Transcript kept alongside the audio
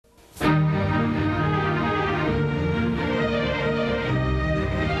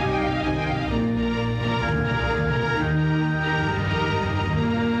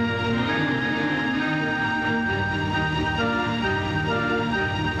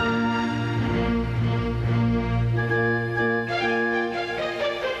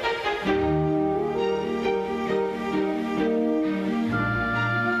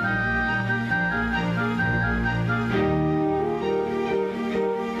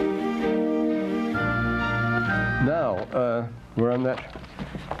Now, we're on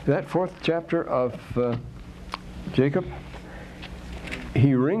that fourth chapter of Jacob.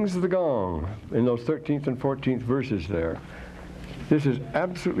 He rings the gong in those 13th and 14th verses there. This is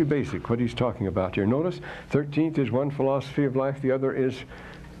absolutely basic, what he's talking about here. Notice, 13th is one philosophy of life, the other is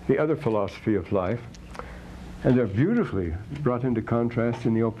the other philosophy of life. And they're beautifully brought into contrast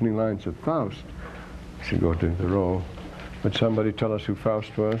in the opening lines of Faust. I should go to the row. Would somebody tell us who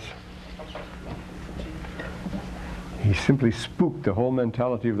Faust was? He simply spooked the whole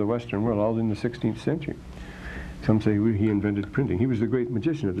mentality of the Western world all in the 16th century. Some say he invented printing. He was the great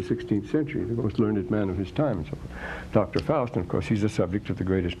magician of the 16th century, the most learned man of his time, and so forth. Dr. Faust, and of course he's the subject of the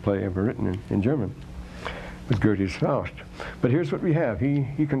greatest play ever written in German, with Goethe's Faust. But here's what we have.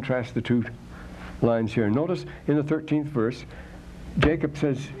 He contrasts the two lines here. Notice in the 13th verse, Jacob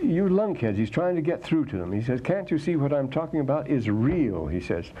says, you lunkheads, he's trying to get through to them. He says, can't you see what I'm talking about is real, he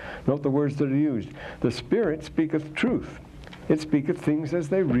says. Note the words that are used. The Spirit speaketh truth. It speaketh things as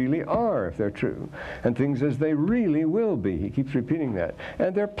they really are, if they're true, and things as they really will be. He keeps repeating that.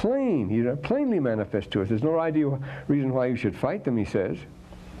 And they're plain. They're plainly manifest to us. There's no reason why you should fight them, he says.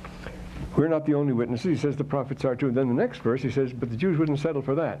 We're not the only witnesses. He says the prophets are too. And then the next verse, he says, but the Jews wouldn't settle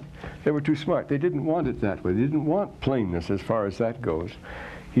for that. They were too smart. They didn't want it that way. They didn't want plainness as far as that goes.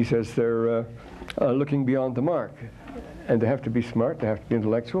 He says they're looking beyond the mark. And they have to be smart, they have to be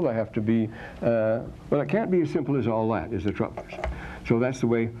intellectual, they have to be, well, it can't be as simple as all that, is the trouble. So that's the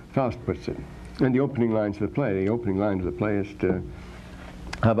way Faust puts it. And the opening lines of the play, is to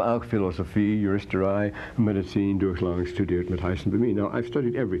habe auch Philosophie, Juristerei, Medizin, Durchlang studiert mit heißen Bemühen. Now, I've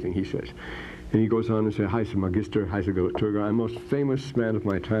studied everything, he says. And he goes on and says, heiße Magister, heiße Gelehrter, I'm the most famous man of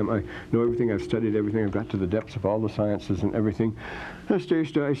my time. I know everything, I've studied everything, I've got to the depths of all the sciences and everything.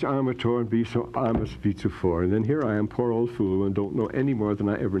 Ich armer Tor, be so armes wie zuvor. And then here I am, poor old fool, and don't know any more than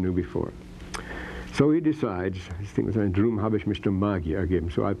I ever knew before. So he decides, I think drum habe ich mich der Magie ergeben.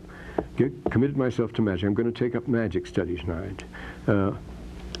 So I committed myself to magic. I'm going to take up magic studies now.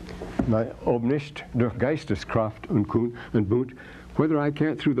 Ob nicht durch Geisteskraft und Bund, whether I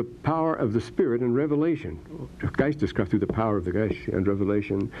can't, through the power of the Spirit and revelation, Geisteskraft, through the power of the Geist and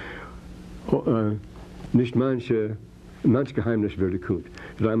revelation, nicht manch Geheimnis werde kund,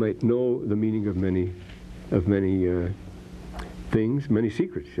 that I might know the meaning of many things, many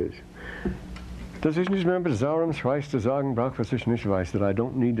secrets, he says. Dass ich nicht mehr mit saurem Schweiß zu sagen brauche, was ich nicht weiß, that I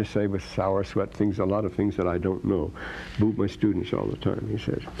don't need to say with sour sweat things, a lot of things that I don't know. Boob my students all the time, he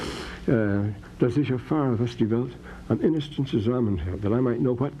says. Dass ich erfahre, was die Welt am innersten zusammenhält, that I might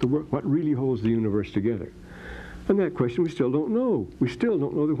know what really holds the universe together. And that question we still don't know. We still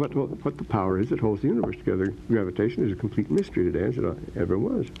don't know what the power is that holds the universe together. Gravitation is a complete mystery today, as it ever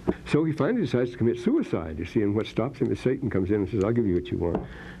was. So he finally decides to commit suicide, you see, and what stops him is Satan comes in and says, I'll give you what you want.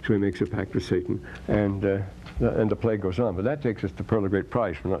 So he makes a pact with Satan, and the play goes on. But that takes us to Pearl of Great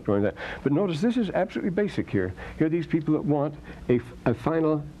Price. We're not doing that. But notice this is absolutely basic here. Here are these people that want a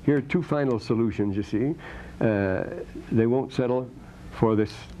final, here are two final solutions, you see. They won't settle for the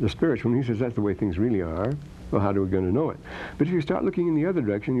spiritual. And he says that's the way things really are. Well, how are we going to know it? But if you start looking in the other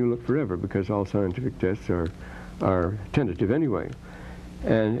direction, you look forever, because all scientific tests are tentative anyway.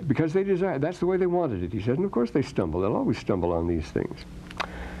 And because they desire, that's the way they wanted it, he says. And of course they stumble. They'll always stumble on these things.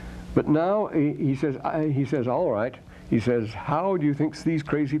 But now he says, all right. He says, how do you think these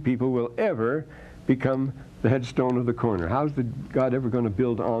crazy people will ever become the headstone of the corner? How's God ever going to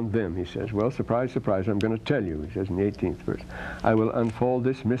build on them? He says, well, surprise, surprise, I'm going to tell you, he says in the 18th verse. I will unfold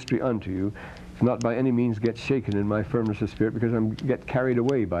this mystery unto you, if not by any means get shaken in my firmness of spirit, because I get carried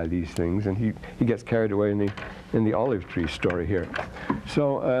away by these things. And he gets carried away in the olive tree story here.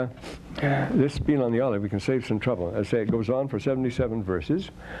 So this being on the olive, we can save some trouble. I say it goes on for 77 verses,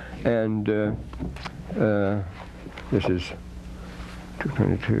 and this is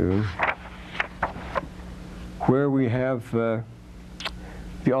 222. Where we have the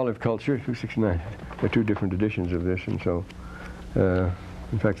olive culture, 269. There are two different editions of this, and so,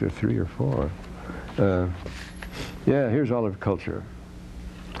 in fact, there are 3 or 4. Yeah, here's olive culture.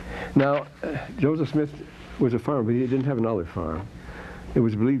 Now, Joseph Smith was a farmer, but he didn't have an olive farm. It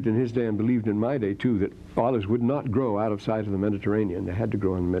was believed in his day, and believed in my day too, that olives would not grow out of sight of the Mediterranean. They had to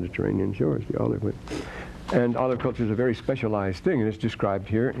grow on the Mediterranean shores, the olive would. And olive culture is a very specialized thing, and it's described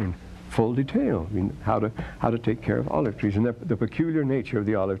here in full detail. I mean, how to take care of olive trees, and the peculiar nature of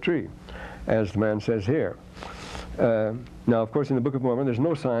the olive tree, as the man says here. Now, of course, in the Book of Mormon, there's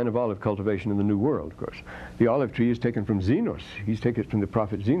no sign of olive cultivation in the New World, of course. The olive tree is taken from Enos. He's taken it from the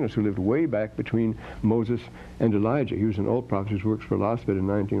prophet Enos, who lived way back between Moses and Elijah. He was an old prophet whose works were lost, but in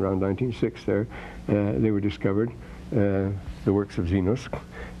around 1906 there, they were discovered, the works of Enos,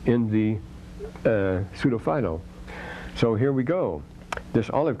 in the Pseudo-Philo. So here we go.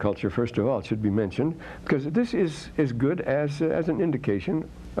 This olive culture, first of all, should be mentioned, because this is as good as an indication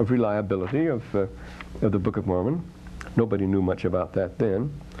of reliability of the Book of Mormon. Nobody knew much about that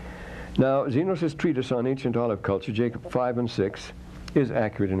then. Now, Zenos' treatise on ancient olive culture, Jacob 5 and 6, is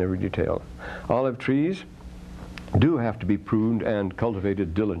accurate in every detail. Olive trees do have to be pruned and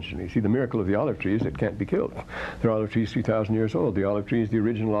cultivated diligently. See, the miracle of the olive tree is it can't be killed. There are olive trees 3,000 years old. The olive trees, the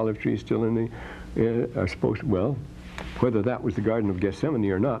original olive trees, still in the, are supposed to, well, whether that was the Garden of Gethsemane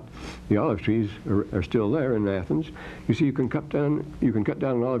or not, the olive trees are still there in Athens. You see, you can cut down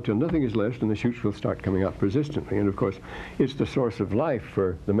an olive till nothing is left, and the shoots will start coming out persistently. And of course, it's the source of life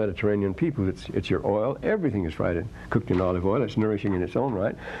for the Mediterranean people. It's your oil. Everything is fried and cooked in olive oil. It's nourishing in its own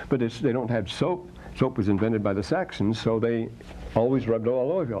right. But they don't have soap. Soap was invented by the Saxons, so they always rubbed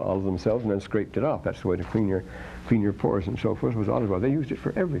olive oil all of themselves and then scraped it off. That's the way to clean your pores and so forth, was olive oil. They used it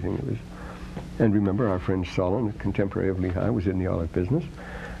for everything. It was. And remember, our friend Solon, a contemporary of Lehi, was in the olive business.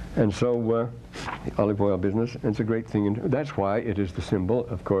 And so the olive oil business, and it's a great thing. And that's why it is the symbol,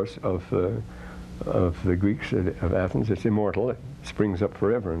 of course, of the Greeks, of Athens. It's immortal. It springs up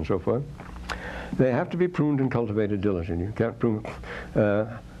forever and so forth. They have to be pruned and cultivated diligently. You can't prune.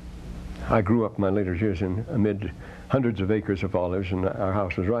 I grew up my later years amid hundreds of acres of olives, and our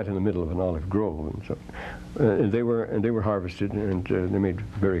house was right in the middle of an olive grove. And so they were harvested, and they made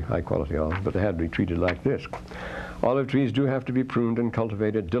very high quality olives, but they had to be treated like this. Olive trees do have to be pruned and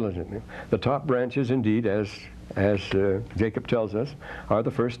cultivated diligently. The top branches, indeed, as Jacob tells us, are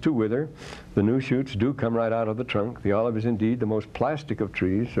the first to wither. The new shoots do come right out of the trunk. The olive is indeed the most plastic of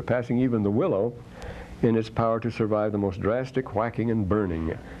trees, surpassing even the willow in its power to survive the most drastic whacking and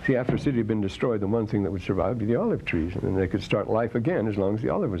burning. See, after a city had been destroyed, the one thing that would survive would be the olive trees, and then they could start life again as long as the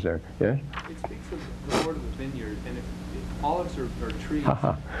olive was there. Yes? It speaks of the Lord of the vineyard, and if olives are trees.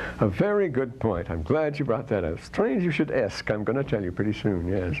 A very good point. I'm glad you brought that up. Strange you should ask. I'm going to tell you pretty soon,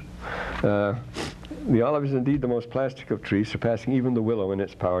 yes. The olive is indeed the most plastic of trees, surpassing even the willow in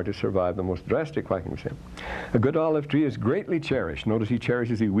its power to survive the most drastic whacking. A good olive tree is greatly cherished. Notice he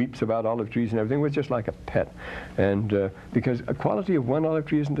cherishes, he weeps about olive trees and everything. It's just like a pet. And because a quality of one olive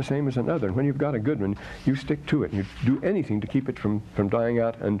tree isn't the same as another. And when you've got a good one, you stick to it. And you do anything to keep it from dying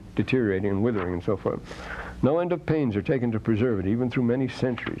out and deteriorating and withering and so forth. No end of pains are taken to preserve it, even through many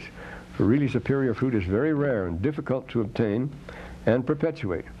centuries. For really superior fruit is very rare and difficult to obtain and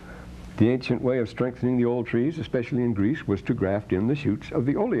perpetuate. The ancient way of strengthening the old trees, especially in Greece, was to graft in the shoots of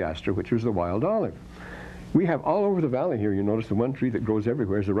the oleaster, which was the wild olive. We have all over the valley here, you notice the one tree that grows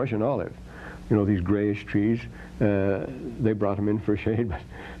everywhere is the Russian olive. You know, these grayish trees, they brought them in for shade, but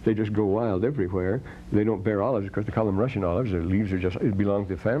they just go wild everywhere. They don't bear olives because they call them Russian olives. Their leaves are just, it belongs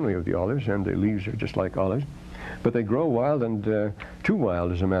to the family of the olives, and the leaves are just like olives. But they grow wild, and too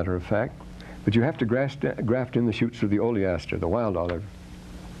wild as a matter of fact. But you have to graft in the shoots of the oleaster, the wild olive.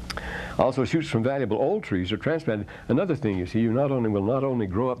 Also, shoots from valuable old trees are transplanted. Another thing, you see, will not only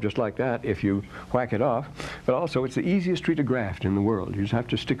grow up just like that if you whack it off, but also it's the easiest tree to graft in the world. You just have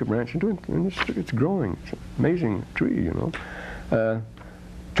to stick a branch into it, and it's growing. It's an amazing tree, you know.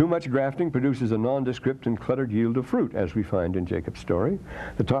 Too much grafting produces a nondescript and cluttered yield of fruit, as we find in Jacob's story.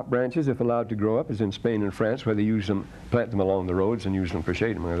 The top branches, if allowed to grow up, as in Spain and France, where they plant them along the roads and use them for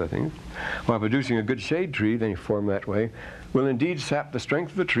shade, among other things, while producing a good shade tree, they form that way, will indeed sap the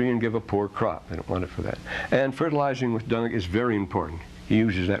strength of the tree and give a poor crop. They don't want it for that. And fertilizing with dung is very important. He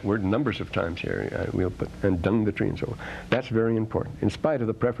uses that word numbers of times here. And dung the tree and so on. That's very important, in spite of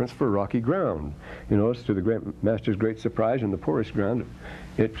the preference for rocky ground. You notice, to the master's great surprise, in the poorest ground,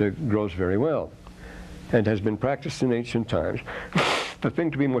 it grows very well, and has been practiced in ancient times. The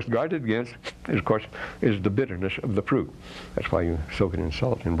thing to be most guarded against, is, of course, is the bitterness of the fruit. That's why you soak it in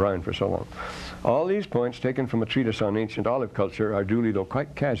salt and brine for so long. All these points, taken from a treatise on ancient olive culture, are duly, though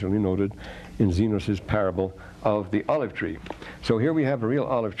quite casually, noted in Zenos' parable of the olive tree. So here we have a real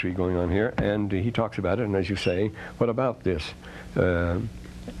olive tree going on here, and he talks about it, and as you say, what about this?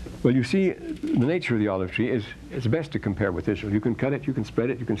 Well, you see, the nature of the olive tree is, it's best to compare with this. You can cut it, you can spread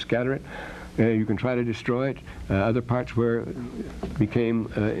it, you can scatter it, you can try to destroy it. Other parts where it became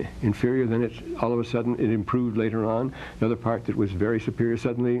inferior, then all of a sudden it improved later on. Another part that was very superior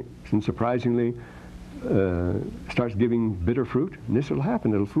suddenly and surprisingly starts giving bitter fruit. And this will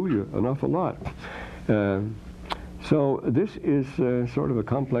happen, it'll fool you an awful lot. So this is sort of a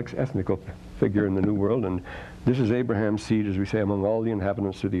complex ethnical figure in the New World, and this is Abraham's seed, as we say, among all the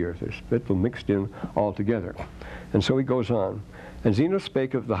inhabitants of the earth. There's people mixed in all together. And so he goes on. And Zenos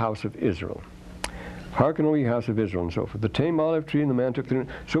spake of the house of Israel. Hearken, O ye house of Israel, and so forth. The tame olive tree, and the man took the...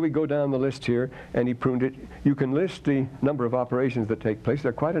 So we go down the list here, and he pruned it. You can list the number of operations that take place. There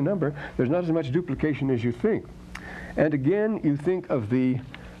are quite a number. There's not as much duplication as you think. And again, you think of the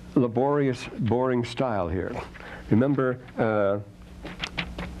laborious, boring style here. Remember,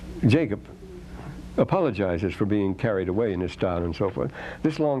 Jacob apologizes for being carried away in his style and so forth.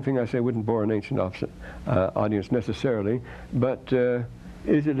 This long thing, I say, wouldn't bore an ancient audience necessarily, but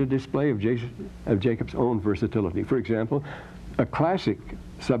is it a display of Jacob's own versatility? For example, a classic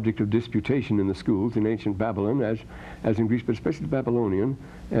subject of disputation in the schools in ancient Babylon, as in Greece, but especially Babylonian,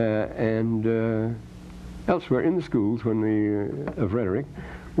 and elsewhere in the schools of rhetoric,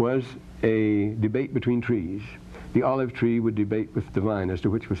 was a debate between trees. The olive tree would debate with the vine as to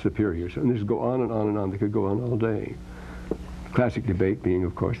which was superior. So, and this would go on and on and on. They could go on all day. Classic debate being,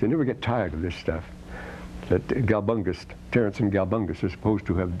 of course, they never get tired of this stuff. That Terence and Galbungus are supposed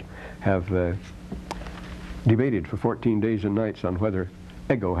to have debated for 14 days and nights on whether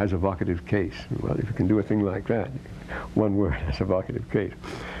ego has a vocative case. Well, if you can do a thing like that, one word has a vocative case.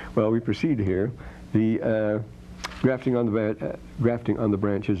 Well, we proceed here. The grafting on the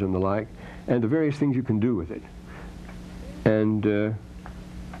branches and the like, and the various things you can do with it. And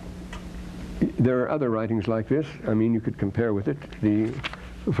there are other writings like this. I mean, you could compare with it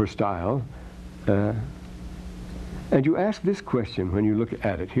for style. And you ask this question when you look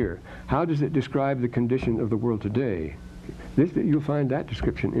at it here. How does it describe the condition of the world today? You'll find that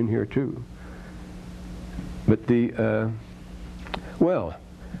description in here too. But well,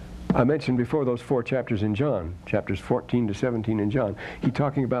 I mentioned before those 4 chapters in John, chapters 14 to 17 in John. He's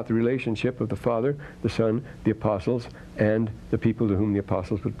talking about the relationship of the Father, the Son, the apostles, and the people to whom the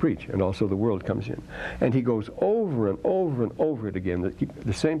apostles would preach, and also the world comes in. And he goes over and over and over it again.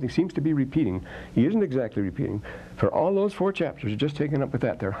 The same thing seems to be repeating. He isn't exactly repeating. For all those 4 chapters, just taken up with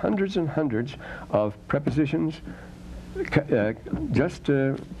that, there are hundreds and hundreds of prepositions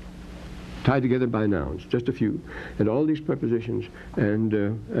tied together by nouns, just a few. And all these prepositions and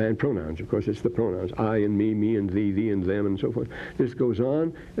pronouns, of course, it's the pronouns, I and me and thee and them and so forth. This goes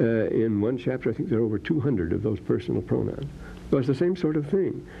on in one chapter. I think there are over 200 of those personal pronouns. So it's the same sort of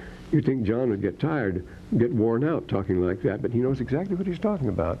thing. You'd think John would get tired, get worn out talking like that, but he knows exactly what he's talking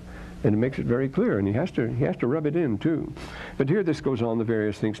about. And it makes it very clear, and he has to rub it in too. But here this goes on, the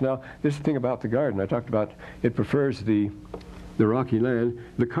various things. Now, this thing about the garden, I talked about, it prefers the rocky land.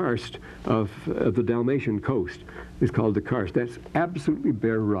 The karst of the Dalmatian coast is called the karst. That's absolutely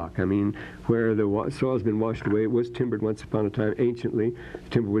bare rock. I mean, where the soil has been washed away. It was timbered once upon a time anciently. The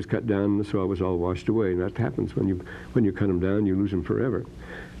timber was cut down and the soil was all washed away. And that happens when you cut them down, you lose them forever.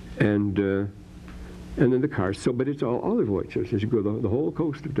 And then the karst. So, but it's all olive orchards. As you go, the whole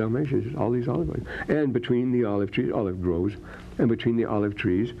coast of Dalmatia is all these olive orchards. And between the olive trees, olive groves, and between the olive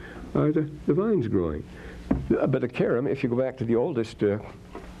trees are the vines growing. But a carom, if you go back to the oldest, the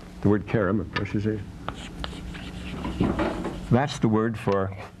word carom, of course, that's the word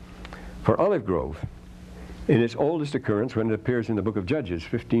for olive grove. In its oldest occurrence, when it appears in the book of Judges,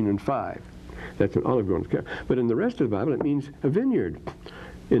 15 and 5, that's an olive grove. But in the rest of the Bible, it means a vineyard.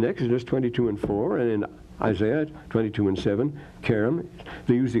 In Exodus 22 and 4, and in Isaiah 22 and 7, carom,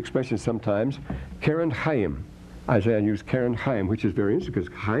 they use the expression sometimes, karen chaim. Isaiah used karen chaim, which is very interesting,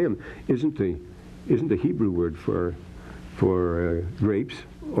 because chaim isn't the Hebrew word for grapes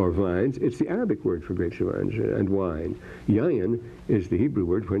or vines. It's the Arabic word for grapes or vines and wine. Yayin is the Hebrew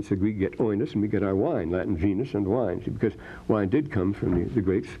word whence the Greek get oinus, and we get our wine, Latin Venus and wine, because wine did come from the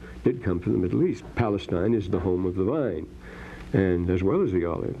grapes did come from the Middle East. Palestine is the home of the vine, and as well as the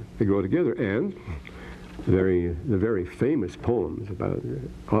olive. They grow together, and the very famous poems about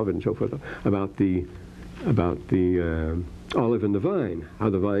Ovid and so forth, about the olive and the vine, how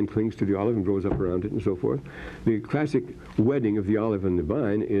the vine clings to the olive and grows up around it and so forth. The classic wedding of the olive and the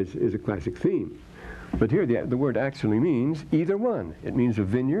vine is a classic theme. But here the word actually means either one. It means a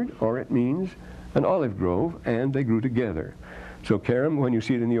vineyard or it means an olive grove, and they grew together. So carom, when you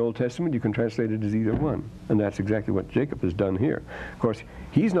see it in the Old Testament, you can translate it as either one. And that's exactly what Jacob has done here. Of course,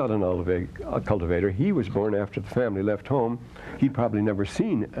 he's not an olive cultivator. He was born after the family left home. He'd probably never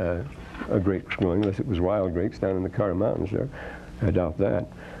seen a grapes growing, unless it was wild grapes down in the Kara Mountains there. I doubt that.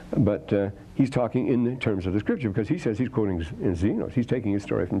 But he's talking in terms of the scripture, because he says he's quoting in Enos. He's taking his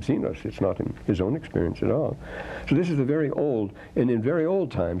story from Enos. It's not in his own experience at all. So this is a very old, and in very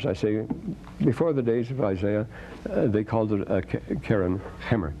old times, I say, before the days of Isaiah, they called it a keren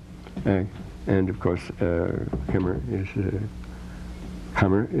hemer. And of course, hemer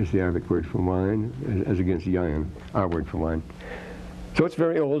is the Arabic word for wine, as against yayin, our word for wine. So it's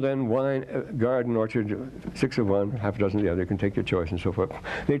very old, and wine, garden, orchard, 6 of one, half a dozen of the other. You can take your choice and so forth.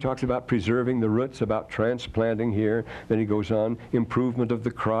 Then he talks about preserving the roots, about transplanting here. Then he goes on, improvement of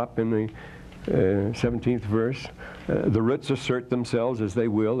the crop in 17th verse. The roots assert themselves as they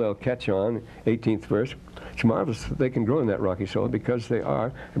will. They'll catch on. 18th verse. It's marvelous that they can grow in that rocky soil because they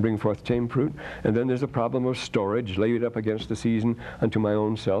are and bring forth tame fruit. And then there's a problem of storage, laid up against the season unto my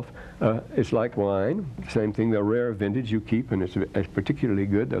own self. It's like wine. Same thing. The rare vintage you keep, and it's particularly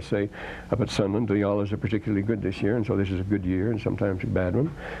good. They'll say up at Sunland, the olives are particularly good this year, and so this is a good year, and sometimes a bad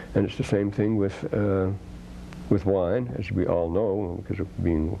one. And it's the same thing with wine, as we all know, because of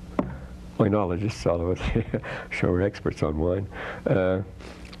being oenologists, all of us, sure we're experts on wine.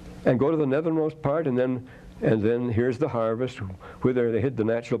 And go to the nethermost part, and then here's the harvest, whither they hid the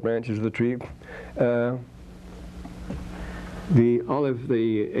natural branches of the tree. The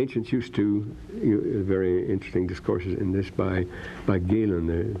ancients used to, very interesting discourses in this by Galen,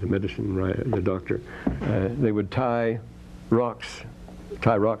 the medicine, the doctor. They would tie rocks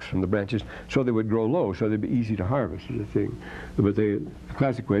from the branches so they would grow low, so they'd be easy to harvest, is the thing. But the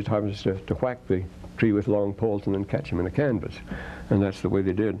classic way to harvest is to whack the tree with long poles and then catch them in a canvas. And that's the way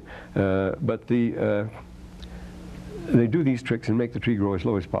they did. But they do these tricks and make the tree grow as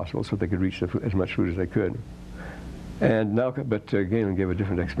low as possible so they could reach as much fruit as they could. And now, but Galen gave a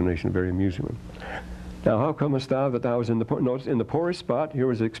different explanation, a very amusing one. Now, how comest thou that thou was in the notice in the poorest spot? Here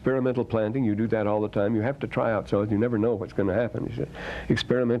was experimental planting. You do that all the time. You have to try out, so you never know what's going to happen. He said,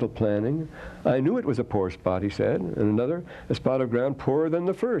 experimental planting. I knew it was a poor spot, he said. And another, a spot of ground poorer than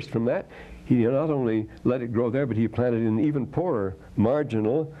the first. From that, he not only let it grow there, but he planted in even poorer,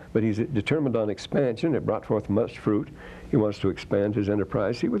 marginal, but he's determined on expansion. It brought forth much fruit. He wants to expand his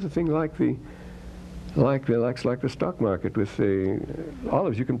enterprise. See, with a thing like the stock market, with the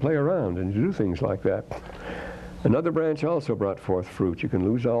olives, you can play around and do things like that. Another branch also brought forth fruit. You can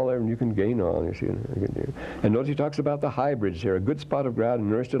lose all there and you can gain all, you see. And notice he talks about the hybrids here. A good spot of ground,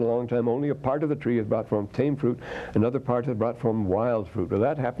 nourished it a long time. Only a part of the tree has brought forth tame fruit. Another part has brought forth wild fruit. Well,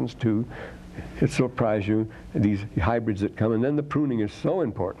 that happens too. It'll surprise you, these hybrids that come. And then the pruning is so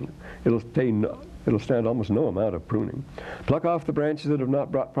important. It'll stand almost no amount of pruning. Pluck off the branches that have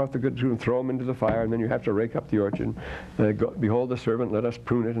not brought forth the good fruit and throw them into the fire, and then you have to rake up the orchard. Behold the servant, let us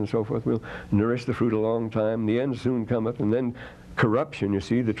prune it, and so forth. We'll nourish the fruit a long time. The end soon cometh, and then corruption, you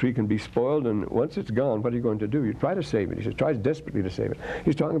see. The tree can be spoiled, and once it's gone, what are you going to do? You try to save it. He says, tries desperately to save it.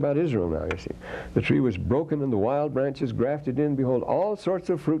 He's talking about Israel now, you see. The tree was broken, and the wild branches grafted in. Behold, all sorts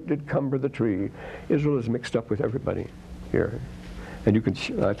of fruit did cumber the tree. Israel is mixed up with everybody here. And you could,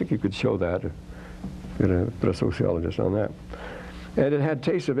 I think you could show that. Going to put a sociologist on that. And it had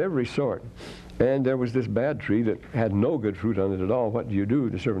tastes of every sort. And there was this bad tree that had no good fruit on it at all. What do you do?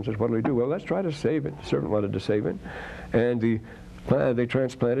 The servant says, what do we do? Well, let's try to save it. The servant wanted to save it. And they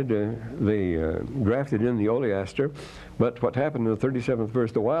transplanted, they grafted in the oleaster. But what happened in the 37th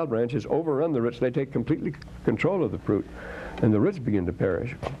verse, the wild branches overrun the roots. They take completely control of the fruit. And the roots begin to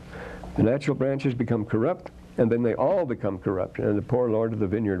perish. The natural branches become corrupt. And then they all become corrupt. And the poor lord of the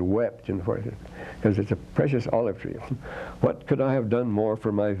vineyard wept, because it's a precious olive tree. What could I have done more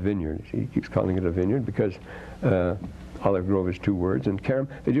for my vineyard? See, he keeps calling it a vineyard because olive grove is two words. And carom,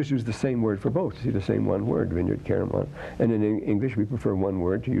 they just use the same word for both. See, the same one word, vineyard, carom, one. And in English, we prefer one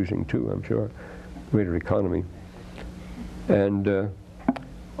word to using two, I'm sure. Greater economy. And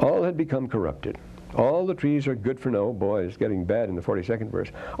all had become corrupted. All the trees are good for no. Boy, it's getting bad in the 42nd verse.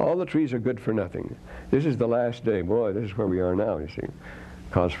 All the trees are good for nothing. This is the last day. Boy, this is where we are now, you see.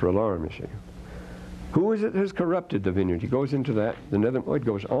 Cause for alarm, you see. Who is it that has corrupted the vineyard? He goes into that. It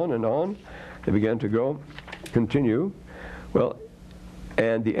goes on and on. They began to go, continue. Well,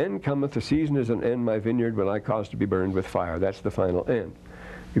 and the end cometh, the season is an end, my vineyard will I cause to be burned with fire. That's the final end.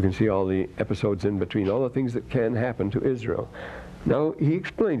 You can see all the episodes in between, all the things that can happen to Israel. Now, he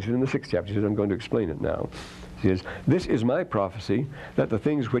explains it in the 6th chapter. He says, I'm going to explain it now. He says, this is my prophecy, that the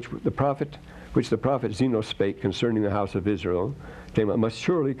things which the prophet Enos spake concerning the house of Israel must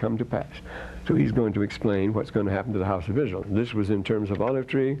surely come to pass. So he's going to explain what's going to happen to the house of Israel. This was in terms of olive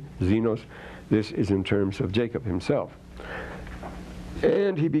tree, Enos. This is in terms of Jacob himself.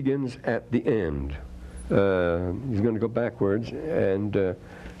 And he begins at the end. He's going to go backwards,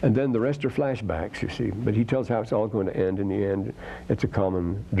 and then the rest are flashbacks, you see. But he tells how it's all going to end in the end. It's a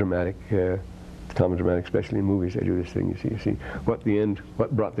common dramatic, especially in movies, they do this thing, you see. You see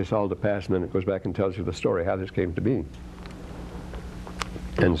what brought this all to pass, and then it goes back and tells you the story, how this came to be.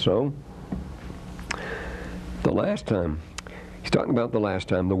 And so, the last time, he's talking about the last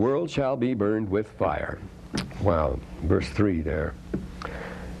time, the world shall be burned with fire. Wow, verse 3 there.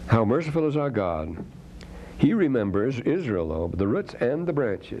 How merciful is our God. He remembers Israel, though, the roots and the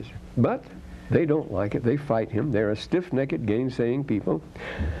branches. But they don't like it. They fight him. They're a stiff-necked, gainsaying people.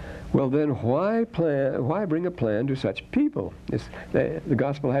 Well, then why bring a plan to such people? The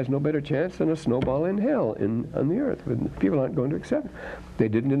gospel has no better chance than a snowball in hell on the earth. People aren't going to accept it. They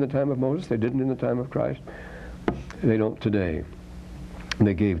didn't in the time of Moses. They didn't in the time of Christ. They don't today.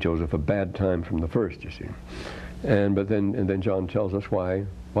 They gave Joseph a bad time from the first, you see. And then John tells us why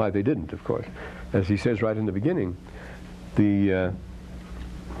they didn't, of course. As he says right in the beginning, he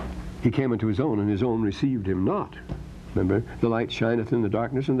came unto his own, and his own received him not. Remember, the light shineth in the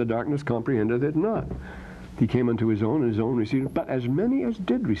darkness, and the darkness comprehendeth it not. He came unto his own, and his own received him. But as many as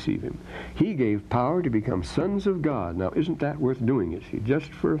did receive him, he gave power to become sons of God. Now, isn't that worth doing, you see?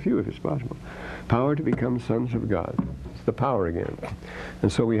 Just for a few, if it's possible. Power to become sons of God. It's the power again. And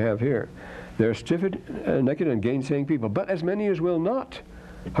so we have here, they're stiff-necked and gainsaying people, but as many as will not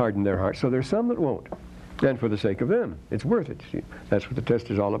harden their hearts. So there's some that won't. And for the sake of them, it's worth it. See? That's what the test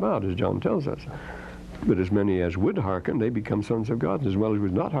is all about, as John tells us. But as many as would hearken, they become sons of God. And as well as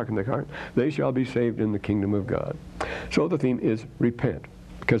would not hearken their heart, they shall be saved in the kingdom of God. So the theme is repent,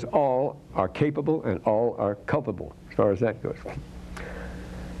 because all are capable and all are culpable, as far as that goes.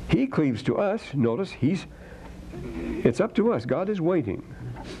 He cleaves to us. Notice, it's up to us. God is waiting.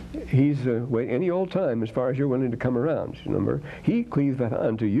 He's waiting any old time as far as you're willing to come around. Remember, he cleaveth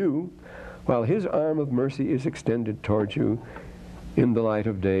unto you, while his arm of mercy is extended towards you in the light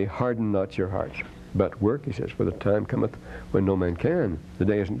of day. Harden not your hearts. But work, he says, for the time cometh when no man can. The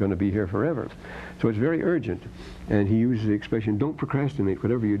day isn't going to be here forever. So it's very urgent. And he uses the expression, don't procrastinate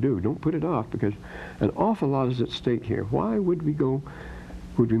whatever you do. Don't put it off, because an awful lot is at stake here. Why would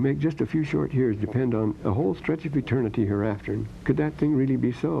we make just a few short years depend on a whole stretch of eternity hereafter? And could that thing really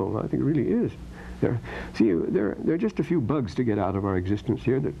be so? I think it really is. There are just a few bugs to get out of our existence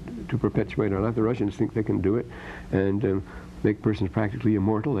here to perpetuate our life. The Russians think they can do it, and make persons practically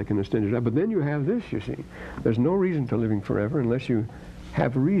immortal. They can extend it out. But then you have this, you see. There's no reason to living forever unless you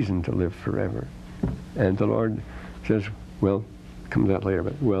have reason to live forever. And the Lord says, well, comes out later,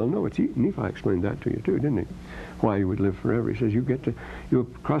 but, well, no, Nephi explained that to you too, didn't he? Why you would live forever. He says, you'll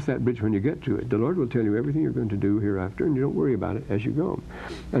cross that bridge when you get to it. The Lord will tell you everything you're going to do hereafter, and you don't worry about it as you go.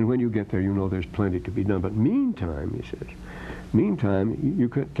 And when you get there, you know there's plenty to be done. But meantime, he says, you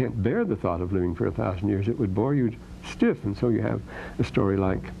can't bear the thought of living for 1,000 years. It would bore you stiff. And so you have a story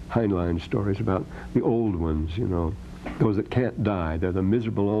like Heinlein stories about the old ones, you know, those that can't die. They're the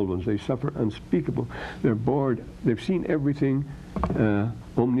miserable old ones. They suffer unspeakable. They're bored. They've seen everything.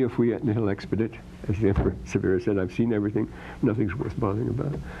 Omnia fuit nihil expedit, as the Emperor Severus said. I've seen everything. Nothing's worth bothering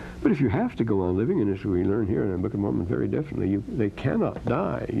about. But if you have to go on living, and as we learn here in the Book of Mormon very definitely, they cannot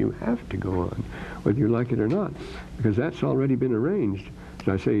die. You have to go on, whether you like it or not, because that's already been arranged. As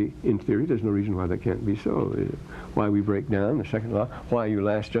I say, in theory, there's no reason why that can't be so. Why we break down, the second law, why you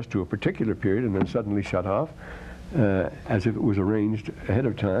last just to a particular period and then suddenly shut off, as if it was arranged ahead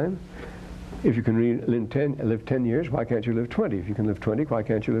of time. If you can live 10 years, why can't you live 20? If you can live 20, why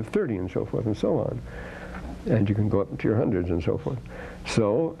can't you live 30, and so forth and so on? And you can go up into your hundreds and so forth.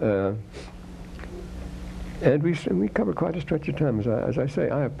 So, and we cover quite a stretch of time. As I say,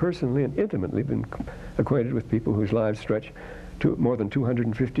 I have personally and intimately been acquainted with people whose lives stretch to more than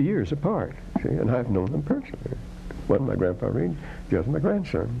 250 years apart. See? And I've known them personally. One, my grandpa Reed, the other, my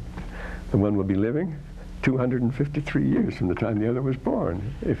grandson. The one will be living 253 years from the time the other was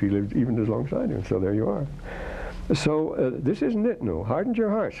born, if he lived even as alongside him. So there you are. So this isn't it, no. Harden your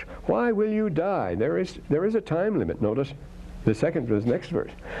hearts. Why will you die? There is a time limit. Notice the next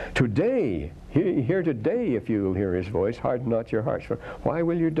verse. Today, hear today if you will hear his voice, harden not your hearts. For why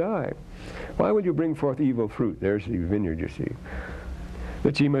will you die? Why will you bring forth evil fruit? There's the vineyard, you see.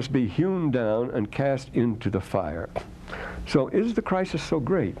 That ye must be hewn down and cast into the fire. So is the crisis so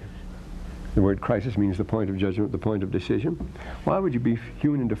great? The word crisis means the point of judgment, the point of decision. Why would you be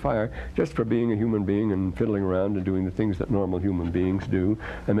hewn into fire just for being a human being and fiddling around and doing the things that normal human beings do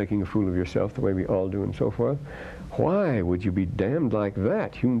and making a fool of yourself the way we all do and so forth? Why would you be damned like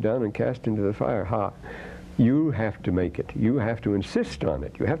that, hewn down and cast into the fire? Ha! You have to make it. You have to insist on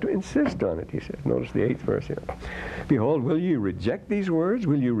it. You have to insist on it, he says. Notice the 8th verse here. Behold, will you reject these words?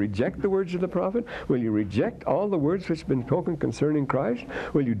 Will you reject the words of the prophet? Will you reject all the words which have been spoken concerning Christ?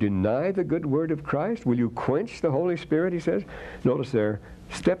 Will you deny the good word of Christ? Will you quench the Holy Spirit, he says? Notice there are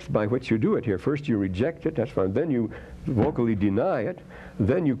steps by which you do it here. First you reject it, that's fine. Then you vocally deny it.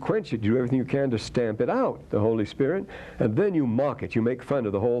 Then you quench it. You do everything you can to stamp it out, the Holy Spirit. And then you mock it. You make fun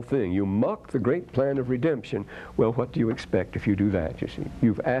of the whole thing. You mock the great plan of redemption. Well, what do you expect if you do that, you see?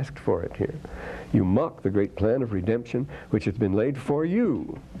 You've asked for it here. You mock the great plan of redemption which has been laid for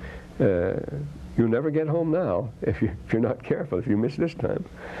you. You'll never get home now if you're not careful, if you miss this time.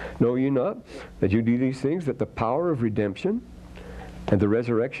 Know ye not that you do these things, that the power of redemption And the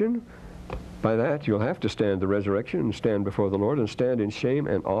resurrection, by that you'll have to stand the resurrection and stand before the Lord and stand in shame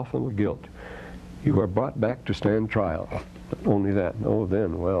and awful guilt. You are brought back to stand trial. Not only that, oh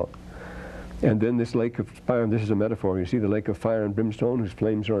then, well. And then this lake of fire, this is a metaphor, you see the lake of fire and brimstone whose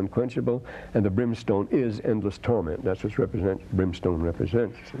flames are unquenchable, and the brimstone is endless torment. That's what brimstone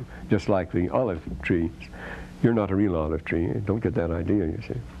represents, just like the olive tree. You're not a real olive tree. Don't get that idea, you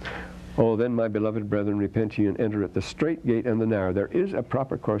see. Oh, then, my beloved brethren, repent ye and enter at the straight gate and the narrow. There is a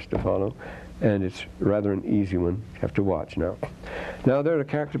proper course to follow, and it's rather an easy one. You have to watch now. Now, there's a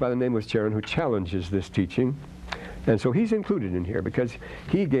character by the name of Sherem who challenges this teaching, and so he's included in here because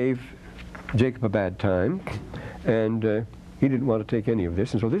he gave Jacob a bad time, and he didn't want to take any of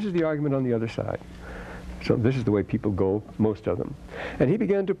this, and so this is the argument on the other side. So this is the way people go, most of them. And he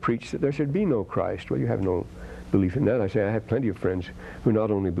began to preach that there should be no Christ. Well, you have no belief in that. I say I have plenty of friends who not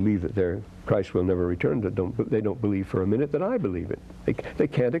only believe that their Christ will never return, they don't believe for a minute that I believe it. They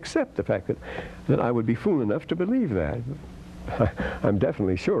can't accept the fact that I would be fool enough to believe that. I'm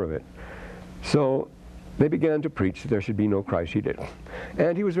definitely sure of it. So they began to preach that there should be no Christ. He did.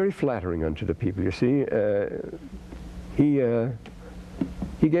 And he was very flattering unto the people. You see,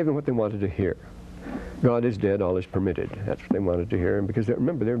 he gave them what they wanted to hear. God is dead, all is permitted. That's what they wanted to hear. And because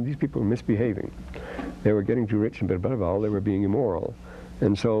remember, these people were misbehaving. They were getting too rich, but above all, they were being immoral.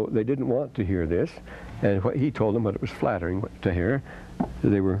 And so they didn't want to hear this. And what he told them, but it was flattering to hear,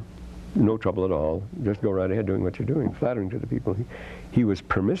 they were no trouble at all. Just go right ahead doing what you're doing, flattering to the people. He was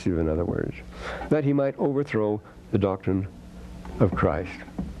permissive, in other words, that he might overthrow the doctrine of Christ.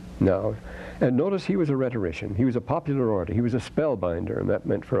 Now, and notice he was a rhetorician. He was a popular orator. He was a spellbinder, and that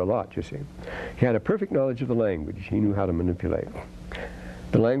meant for a lot, you see. He had a perfect knowledge of the language. He knew how to manipulate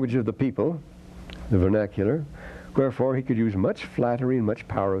the language of the people, the vernacular, wherefore he could use much flattery and much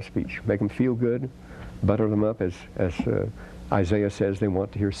power of speech, make them feel good, butter them up, as Isaiah says they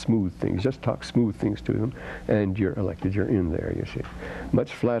want to hear smooth things. Just talk smooth things to them, and you're elected. You're in there, you see.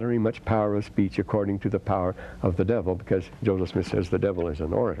 Much flattery, much power of speech according to the power of the devil, because Joseph Smith says the devil is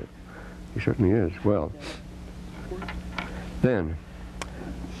an orator. He certainly is. Well, then,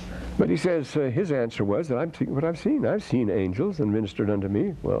 but he says his answer was that I'm seeing what I've seen. I've seen angels and ministered unto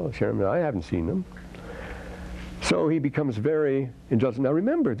me. Well, Sherem, I haven't seen them. So he becomes very indulgent. Now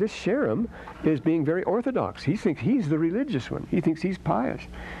remember, this Sherem is being very orthodox. He thinks he's the religious one. He thinks he's pious.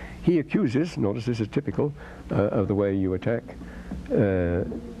 He accuses, notice this is typical of the way you attack,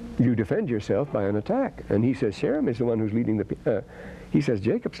 you defend yourself by an attack. And he says Sherem is the one who's leading the he says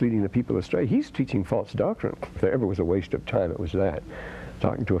Jacob's leading the people astray. He's teaching false doctrine. If there ever was a waste of time, it was that.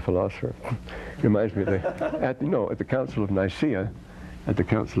 Talking to a philosopher. Reminds me of at the Council of Nicaea,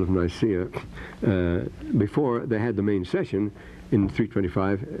 before they had the main session in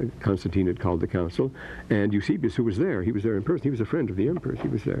 325, Constantine had called the council, and Eusebius, who was there, he was there in person. He was a friend of the emperor. He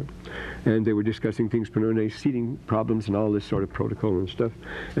was there. And they were discussing things, seating problems and all this sort of protocol and stuff.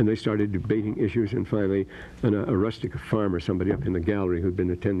 And they started debating issues, and finally a rustic farmer, somebody up in the gallery who'd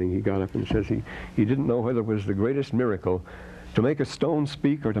been attending, he got up and says he didn't know whether it was the greatest miracle to make a stone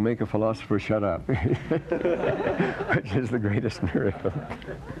speak or to make a philosopher shut up, which is the greatest miracle.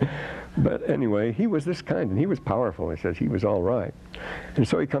 But anyway, he was this kind, and he was powerful. He says he was all right. And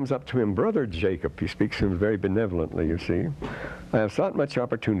so he comes up to him, Brother Jacob. He speaks to him very benevolently, you see. I have sought much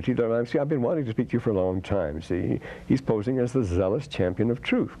opportunity that I've been wanting to speak to you for a long time. See, he's posing as the zealous champion of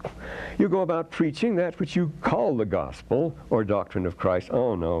truth. You go about preaching that which you call the gospel or doctrine of Christ.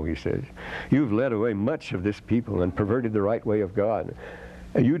 Oh no, he says. You've led away much of this people and perverted the right way of God.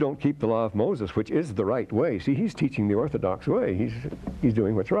 And you don't keep the law of Moses, which is the right way. See, he's teaching the orthodox way. He's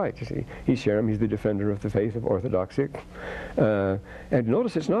doing what's right, you see. He's Sherem, he's the defender of the faith of orthodoxy. And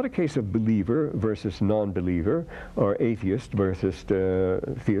notice it's not a case of believer versus non-believer, or atheist versus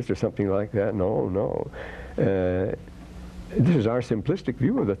theist or something like that. No, no. This is our simplistic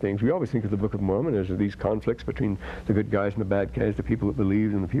view of the things. We always think of the Book of Mormon as these conflicts between the good guys and the bad guys, the people that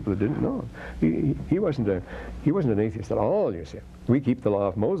believed and the people that didn't. No, he wasn't an atheist at all, you see. We keep the law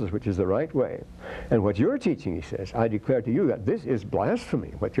of Moses, which is the right way. And what you're teaching, he says, I declare to you that this is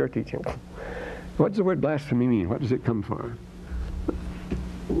blasphemy, what you're teaching. What does the word blasphemy mean? What does it come for?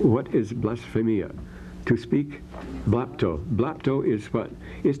 What is blasphemia? To speak blapto. Blapto is what?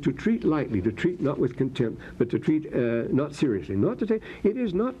 Is to treat lightly, to treat not with contempt, but to treat not seriously. Not to take, it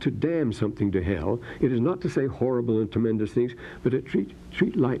is not to damn something to hell. It is not to say horrible and tremendous things, but to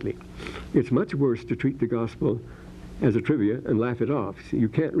treat lightly. It's much worse to treat the gospel as a trivia and laugh it off. See, you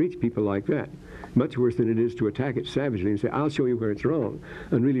can't reach people like that. Much worse than it is to attack it savagely and say, I'll show you where it's wrong,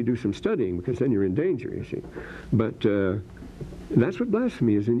 and really do some studying, because then you're in danger, you see. But That's what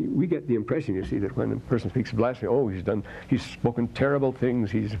blasphemy is, and we get the impression, you see, that when a person speaks of blasphemy, oh, he's spoken terrible things,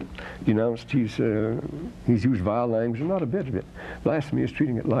 he's denounced, he's used vile language. Not a bit of it. Blasphemy is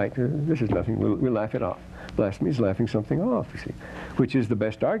treating it light. This is nothing. We'll laugh it off. Blasphemy is laughing something off, you see, which is the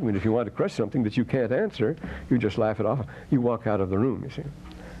best argument. If you want to crush something that you can't answer, you just laugh it off. You walk out of the room, you see.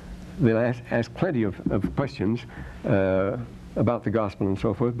 They'll ask plenty of questions about the gospel and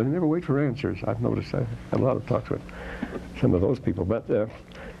so forth, but they never wait for answers. I've noticed. I have a lot of talks with some of those people. But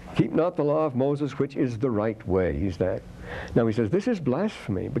keep not the law of Moses, which is the right way. He's that. Now he says, this is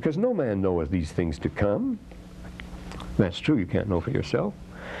blasphemy, because no man knoweth these things to come. That's true. You can't know for yourself.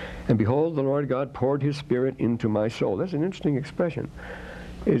 And behold, the Lord God poured his Spirit into my soul. That's an interesting expression.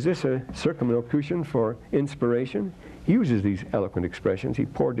 Is this a circumlocution for inspiration? He uses these eloquent expressions. He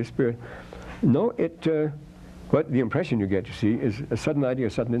poured his Spirit. No, what the impression you get, you see, is a sudden idea, a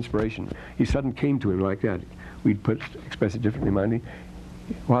sudden inspiration. He suddenly came to him like that. We'd express it differently, mind me.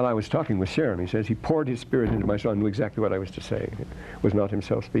 While I was talking with Sherem, he says, he poured his Spirit into my soul and knew exactly what I was to say. It was not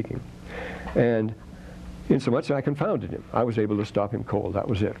himself speaking. And insomuch I confounded him. I was able to stop him cold. That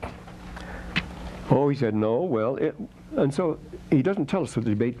was it. Oh, he said, no, well, and so he doesn't tell us the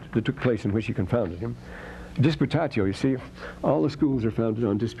debate that took place in which he confounded him. Disputatio, you see, all the schools are founded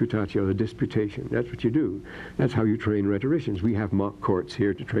on disputatio, the disputation. That's what you do. That's how you train rhetoricians. We have mock courts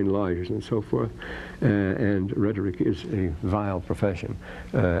here to train lawyers and so forth. And rhetoric is a vile profession,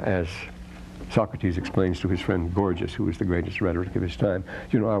 as Socrates explains to his friend Gorgias, who was the greatest rhetoric of his time.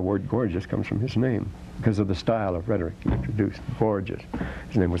 You know, our word Gorgias comes from his name, because of the style of rhetoric he introduced. Gorgias.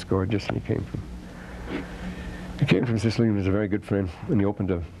 His name was Gorgias, and he came from Sicily and was a very good friend. And he opened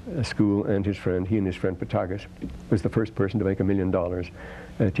a school, and he and his friend Protagus was the first person to make $1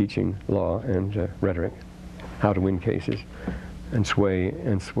 million teaching law and rhetoric, how to win cases and sway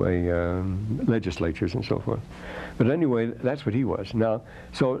legislatures and so forth. But anyway, that's what he was. Now,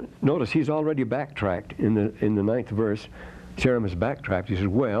 so notice he's already backtracked in the 9th verse. Sherem has backtracked. He says,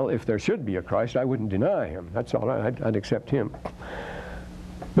 well, if there should be a Christ, I wouldn't deny him. That's all right. I'd accept him.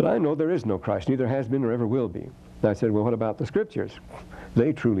 But I know there is no Christ, neither has been or ever will be. And I said, well, what about the Scriptures?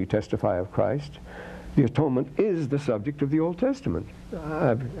 They truly testify of Christ. The atonement is the subject of the Old Testament.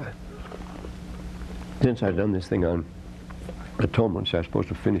 Since I've done this thing on atonement, which I'm supposed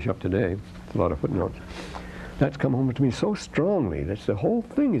to finish up today, a lot of footnotes, that's come home to me so strongly. That's the whole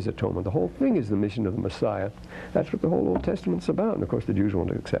thing is atonement. The whole thing is the mission of the Messiah. That's what the whole Old Testament's about. And of course the Jews won't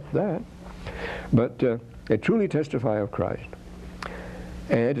accept that. But they truly testify of Christ.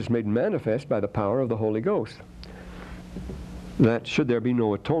 And it's made manifest by the power of the Holy Ghost, that should there be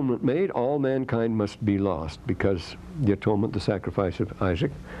no atonement made, all mankind must be lost, because the atonement, the sacrifice of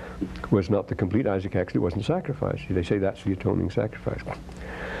Isaac, was not the complete. Isaac actually wasn't sacrificed. They say that's the atoning sacrifice.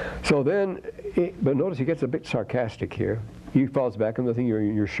 So then, but notice he gets a bit sarcastic here. He falls back on the thing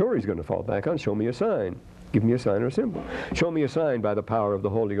you're sure he's going to fall back on. Show me a sign. Give me a sign or a symbol. Show me a sign by the power of the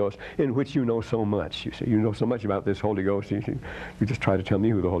Holy Ghost, in which you know so much. You see, you know so much about this Holy Ghost. You just try to tell me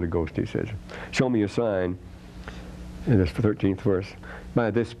who the Holy Ghost is. He says, show me a sign. In this 13th verse, by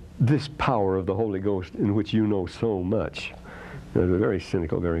this power of the Holy Ghost, in which you know so much. They're very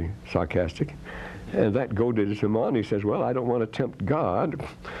cynical, very sarcastic. And that goaded him on. He says, well, I don't want to tempt God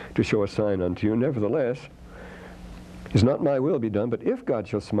to show a sign unto you. Nevertheless, it's not my will be done, but if God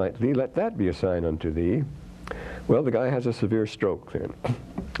shall smite thee, let that be a sign unto thee. Well, the guy has a severe stroke then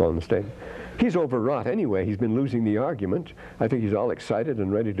on the stage. He's overwrought anyway. He's been losing the argument. I think he's all excited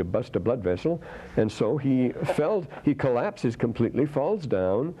and ready to bust a blood vessel. And so he collapses completely, falls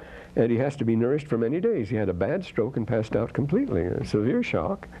down, and he has to be nourished for many days. He had a bad stroke and passed out completely. A severe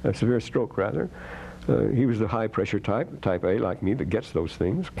stroke rather. He was the high pressure type A like me, that gets those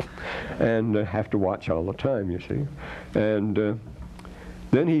things, and have to watch all the time, you see. And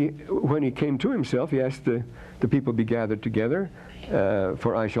then when he came to himself, he asked the people be gathered together,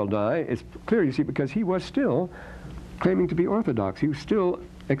 for I shall die. It's clear, you see, because he was still claiming to be Orthodox. He was still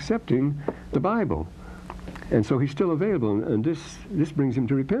accepting the Bible. And so he's still available, and this brings him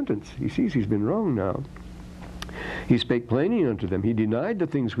to repentance. He sees he's been wrong now. He spake plainly unto them. He denied the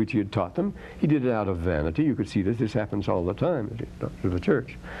things which he had taught them. He did it out of vanity. You could see this. This happens all the time to the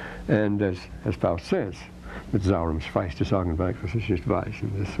church. And as Faust says, mit saurem Schweiß zu sagen, was ist nicht weiß,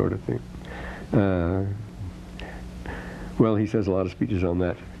 and this sort of thing. Well, he says a lot of speeches on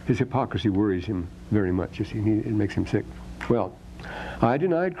that. His hypocrisy worries him very much, you see. It makes him sick. Well, I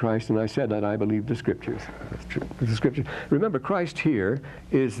denied Christ, and I said that I believed the Scriptures. That's true. The Scriptures. Remember, Christ here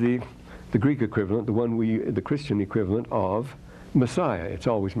is the Greek equivalent, the Christian equivalent of Messiah. It's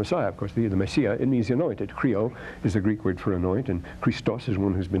always Messiah, of course. The Messiah, it means the anointed. Chrio is the Greek word for anoint, and Christos is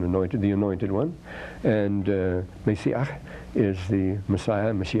one who's been anointed, the anointed one. And Messiah is the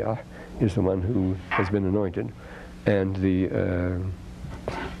Messiah. Messiah is the one who has been anointed. And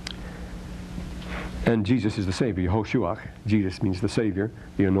and Jesus is the Savior. Yehoshuach. Jesus means the Savior,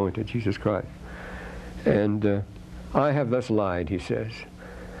 the anointed, Jesus Christ. And I have thus lied, he says.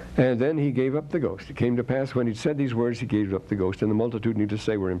 And then he gave up the ghost. It came to pass when he'd said these words, he gave up the ghost. And the multitude, needless to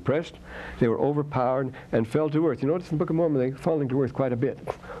say, were impressed. They were overpowered and fell to earth. You notice in the Book of Mormon, they're falling to earth quite a bit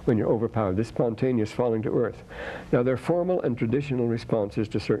when you're overpowered. This spontaneous falling to earth. Now, they're formal and traditional responses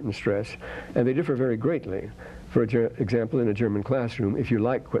to certain stress, and they differ very greatly. For example, in a German classroom, if you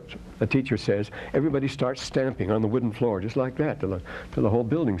like what a teacher says, everybody starts stamping on the wooden floor, just like that, till the whole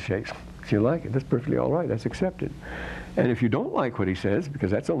building shakes. If you like it, that's perfectly all right. That's accepted. And if you don't like what he says, because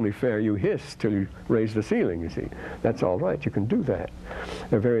that's only fair, you hiss till you raise the ceiling, you see. That's all right. You can do that.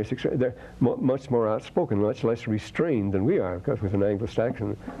 They're much more outspoken, much less restrained than we are, because with an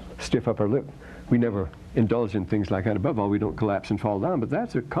Anglo-Saxon stiff upper lip, we never indulge in things like that. Above all, we don't collapse and fall down, but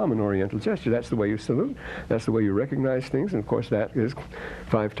that's a common Oriental gesture. That's the way you salute. That's the way you recognize things, and of course that is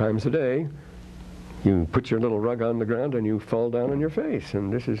 5 times a day. You put your little rug on the ground and you fall down on your face,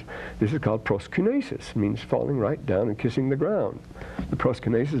 and this is called proskynesis. Means falling right down and kissing the ground. The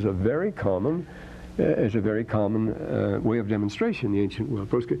proskynesis is a very common way of demonstration in the ancient world.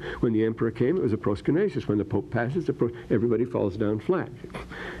 When the emperor came, it was a proskynesis. When the pope passes, everybody falls down flat.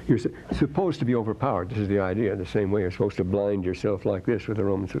 You're supposed to be overpowered. This is the idea. The same way you're supposed to blind yourself like this with the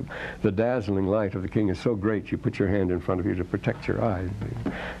Roman suit. The dazzling light of the king is so great, you put your hand in front of you to protect your eyes.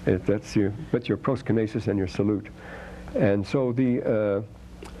 That's your proskynesis and your salute. And so the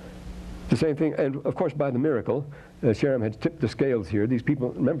same thing, and of course by the miracle, Sherem had tipped the scales here. These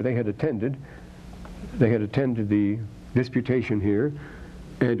people, remember, they had attended the disputation here,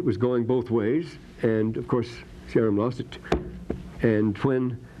 and it was going both ways, and of course Sherem lost it. And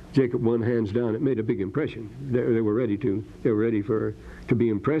when Jacob won hands down, it made a big impression. They were ready to be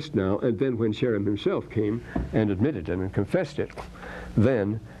impressed now. And then when Sherem himself came and admitted it and confessed it,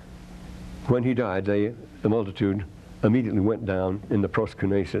 then when he died, the multitude immediately went down in the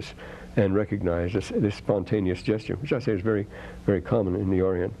proskynesis and recognized this spontaneous gesture, which I say is very, very common in the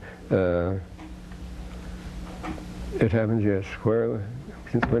Orient. It happens, yes.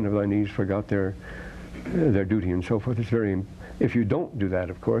 Since when have thy knees forgot their duty and so forth? It's very. If you don't do that,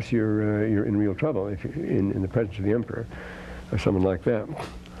 of course, you're in real trouble. If you, in the presence of the emperor or someone like that.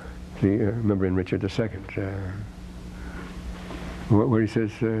 Remember in Richard II, where he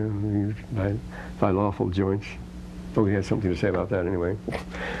says, "Thy lawful joints." Oh, he has something to say about that anyway.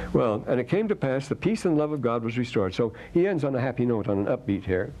 Well, and it came to pass, the peace and love of God was restored. So he ends on a happy note, on an upbeat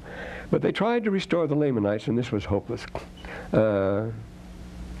here. But they tried to restore the Lamanites, and this was hopeless.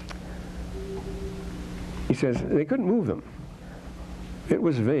 He says they couldn't move them. It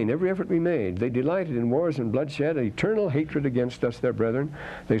was vain, every effort we made. They delighted in wars and bloodshed, eternal hatred against us, their brethren.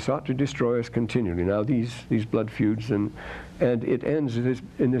 They sought to destroy us continually. Now these blood feuds, and it ends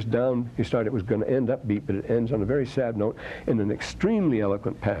in this down, he started, it was going to end upbeat, but it ends on a very sad note in an extremely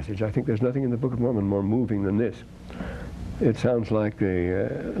eloquent passage. I think there's nothing in the Book of Mormon more moving than this. It sounds like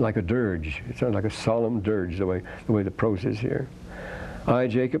a dirge. It sounds like a solemn dirge, the way the prose is here. I,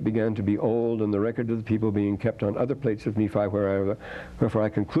 Jacob, began to be old, and the record of the people being kept on other plates of Nephi, wherefore I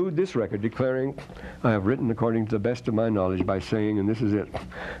conclude this record, declaring, I have written according to the best of my knowledge, by saying, and this is it,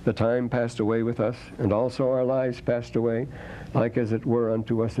 the time passed away with us, and also our lives passed away, like as it were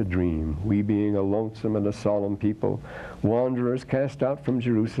unto us a dream, we being a lonesome and a solemn people, wanderers cast out from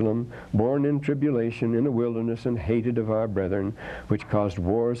Jerusalem, born in tribulation in a wilderness, and hated of our brethren, which caused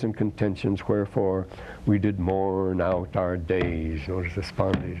wars and contentions, wherefore we did mourn out our days. Notice the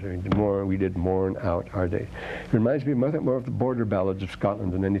spondes. We did mourn out our days. It reminds me more of the border ballads of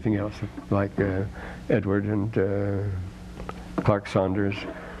Scotland than anything else, like Edward and Clark Saunders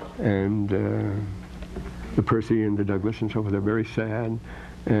and the Percy and the Douglas and so forth. They're very sad.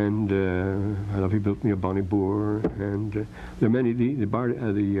 And I love He Built Me a Bonnie Boor, and there are many, the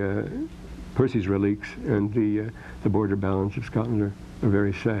Percy's Reliques and the border ballads of Scotland are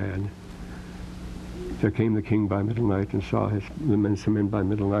very sad. There came the king by middle night and saw some men by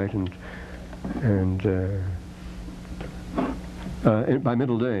middle night, and by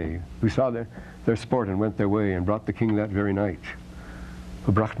middle day we saw their sport and went their way, and brought the king that very night,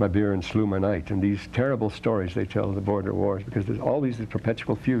 who bracht my beer and slew my knight. And these terrible stories they tell of the border wars, because there's all these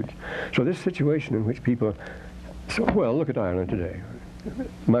perpetual feuds. So this situation in which people, well, look at Ireland today.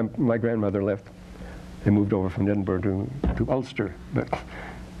 My grandmother left. They moved over from Edinburgh to Ulster, but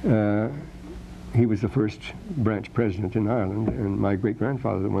he was the first branch president in Ireland, and my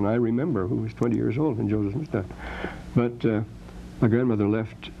great-grandfather, the one I remember, who was 20 years old when Joseph Smith died. But my grandmother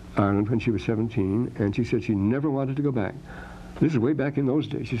left Ireland when she was 17, and she said she never wanted to go back. This is way back in those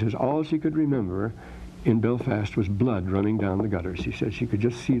days. She says all she could remember in Belfast was blood running down the gutters. She said she could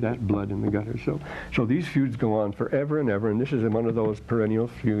just see that blood in the gutters. So these feuds go on forever and ever, and this is one of those perennial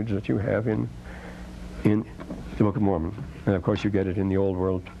feuds that you have in the Book of Mormon. And of course you get it in the Old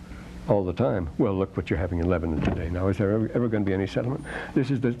World all the time. Well, look what you're having in Lebanon today. Now, is there ever going to be any settlement?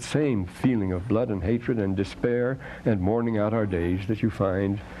 This is the same feeling of blood and hatred and despair and mourning out our days that you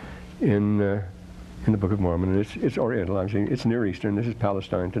find in the Book of Mormon. And it's Oriental. I'm saying it's Near Eastern. This is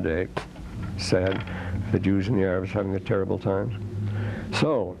Palestine today. Sad. The Jews and the Arabs having a terrible time.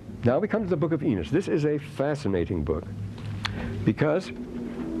 So now we come to the Book of Enos. This is a fascinating book because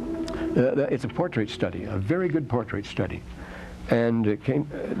it's a portrait study, a very good portrait study. And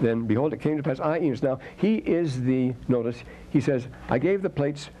then, behold, it came to pass, I, Enos. Now, he is notice, he says, I gave the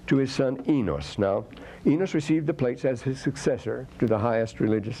plates to his son Enos. Now, Enos received the plates as his successor to the highest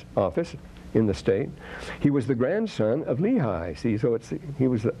religious office in the state. He was the grandson of Lehi. See, so he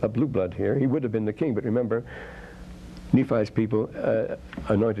was a blue blood here. He would have been the king, but remember, Nephi's people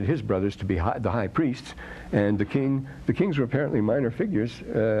anointed his brothers to be the high priests, and the kings were apparently minor figures,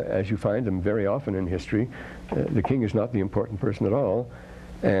 as you find them very often in history. The king is not the important person at all,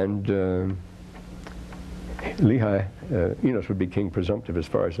 and Lehi, Enos would be king presumptive as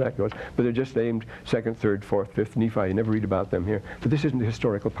far as that goes, but they're just named second, third, fourth, fifth. Nephi, you never read about them here, but this isn't the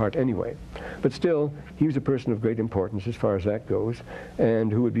historical part anyway. But still, he was a person of great importance as far as that goes,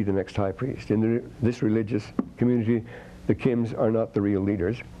 and who would be the next high priest. In this religious community, the kings are not the real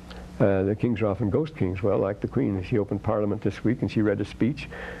leaders. The kings are often ghost kings. Well, like the Queen, she opened Parliament this week, and she read a speech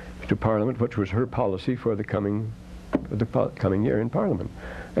to Parliament, which was her policy for the coming year in Parliament.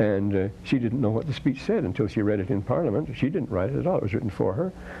 And she didn't know what the speech said until she read it in Parliament. She didn't write it at all. It was written for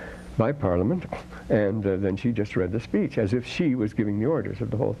her by Parliament, and then she just read the speech as if she was giving the orders of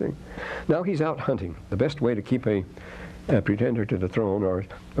the whole thing. Now he's out hunting. The best way to keep a pretender to the throne or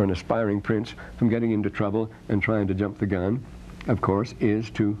an aspiring prince from getting into trouble and trying to jump the gun, of course, is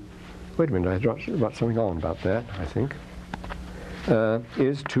to, wait a minute, I brought something on about that, I think,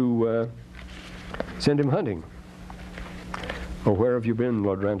 is to send him hunting. Oh, where have you been,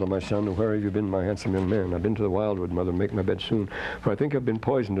 Lord Randall, my son? Oh, where have you been, my handsome young man? I've been to the wildwood, mother, make my bed soon, for I think I've been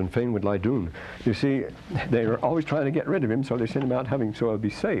poisoned and fain would lie doon. You see, they are always trying to get rid of him, so they send him out hunting so I'll be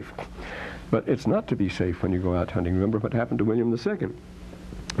safe. But it's not to be safe when you go out hunting. Remember what happened to William II,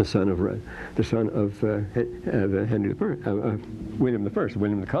 the son of William I, William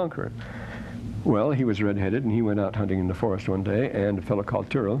the Conqueror. Well, he was red-headed, and he went out hunting in the forest one day, and a fellow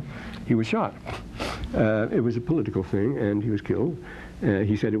called Tyrrell, he was shot. It was a political thing, and he was killed.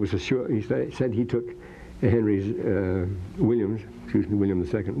 He said it was he said he took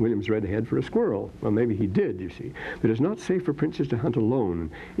William's red head for a squirrel. Well, maybe he did, you see. But it's not safe for princes to hunt alone.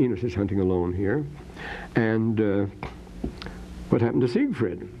 Enos is hunting alone here. And what happened to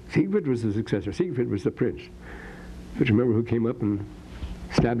Siegfried? Siegfried was the successor. Siegfried was the prince. But remember who came up and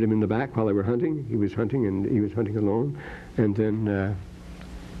stabbed him in the back while they were hunting? He was hunting, and he was hunting alone. And then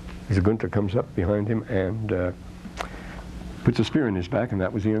Gunther comes up behind him and puts a spear in his back, and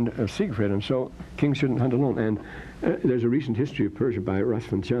that was the end of Siegfried. And so kings shouldn't hunt alone. And there's a recent history of Persia by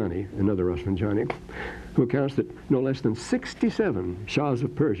Rasvanjani, another Rasvanjani, who accounts that no less than 67 Shahs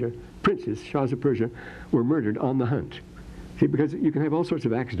of Persia, princes, Shahs of Persia, were murdered on the hunt. See, because you can have all sorts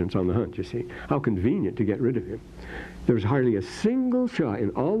of accidents on the hunt, you see. How convenient to get rid of him. There was hardly a single Shah in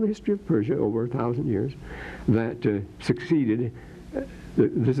all the history of Persia over 1,000 years that succeeded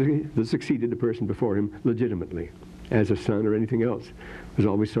the person before him legitimately as a son or anything else. There was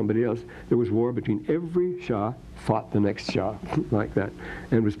always somebody else. There was war between every Shah fought the next Shah like that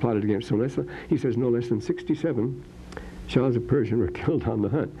and was plotted against. So he says no less than 67 Shahs of Persia were killed on the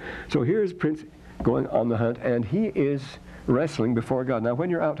hunt. So here's Prince going on the hunt, and he is wrestling before God. Now when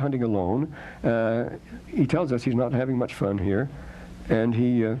you're out hunting alone, he tells us he's not having much fun here, and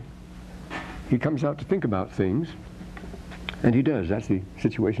he comes out to think about things, and he does. That's the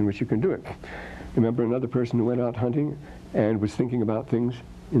situation in which you can do it. Remember another person who went out hunting and was thinking about things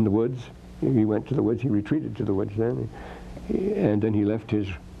in the woods? He went to the woods, he retreated to the woods then, and then he left his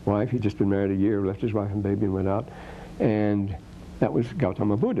wife. He'd just been married a year, left his wife and baby and went out, and that was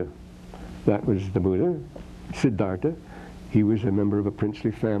Gautama Buddha. That was the Buddha. Siddhartha, he was a member of a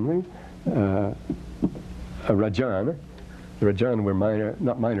princely family, a Rajan. The Rajan were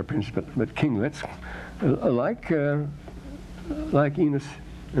not minor princes, but kinglets, like Enos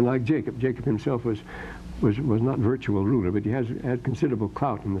and like Jacob. Jacob himself was was not virtual ruler, but he had considerable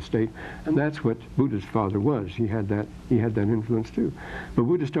clout in the state, and that's what Buddha's father was. He had that influence too. But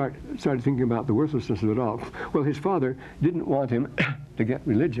Buddha started thinking about the worthlessness of it all. Well, his father didn't want him to get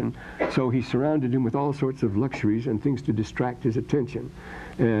religion, so he surrounded him with all sorts of luxuries and things to distract his attention.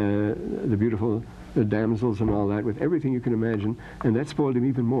 The beautiful damsels and all that, with everything you can imagine, and that spoiled him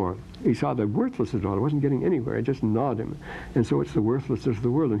even more. He saw the worthlessness of it all. It wasn't getting anywhere. It just gnawed him. And so it's the worthlessness of the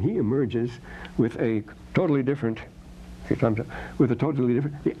world, and he emerges with a totally different,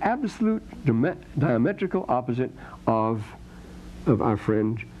 the absolute diametrical opposite of our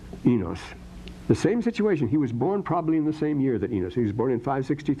friend Enos. The same situation. He was born probably in the same year that Enos. He was born in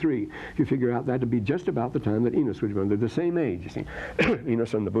 563. If you figure out that to be just about the time that Enos was born. They're the same age, you see.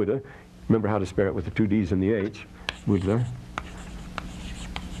 Enos and the Buddha. Remember how to spell it with the two D's and the H. Buddha.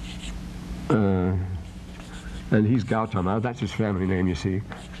 And he's Gautama. That's his family name, you see.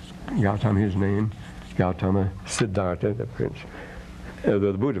 Gautama, his name. Gautama Siddhartha, the prince. The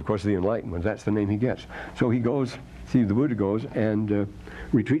Buddha, of course, the enlightened one. That's the name he gets. So he goes, see, the Buddha goes and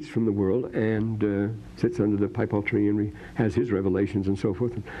retreats from the world and sits under the pipal tree and has his revelations and so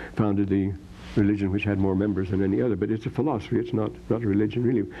forth, and founded the religion which had more members than any other. But it's a philosophy, it's not a religion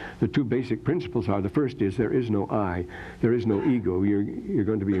really. The two basic principles are, the first is there is no I, there is no ego. You're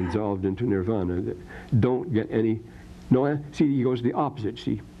going to be dissolved into nirvana. Don't get any, no, see, he goes the opposite.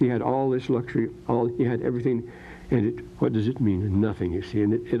 See, he had all this luxury, he had everything, and what does it mean? Nothing, you see,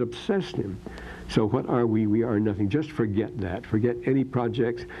 and it obsessed him. So what are we? We are nothing. Just forget that. Forget any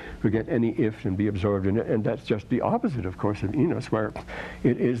projects, forget any ifs, and be absorbed in it. And that's just the opposite, of course, of Enos, where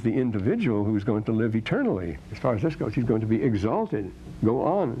it is the individual who's going to live eternally. As far as this goes, he's going to be exalted, go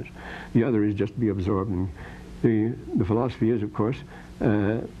on. The other is just be absorbed. And the philosophy is, of course,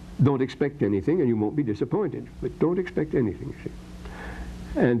 don't expect anything and you won't be disappointed. But don't expect anything, you see.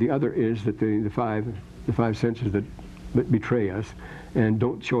 And the other is that the five senses that betray us and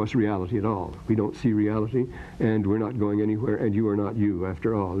don't show us reality at all. We don't see reality, and we're not going anywhere, and you are not you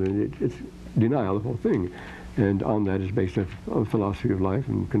after all. And it's denial of the whole thing. And on that is based on philosophy of life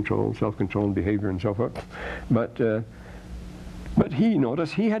and control, self-control and behavior and so forth. But he,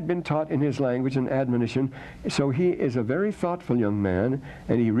 notice, he had been taught in his language and admonition, so he is a very thoughtful young man,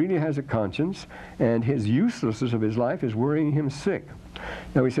 and he really has a conscience, and his uselessness of his life is worrying him sick.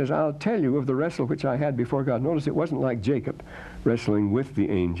 Now he says, I'll tell you of the wrestle which I had before God. Notice it wasn't like Jacob wrestling with the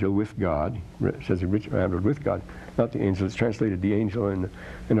angel, with God. It says he wrestled with God, not the angel. It's translated the angel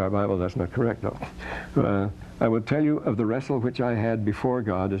in our Bible. That's not correct, though. I will tell you of the wrestle which I had before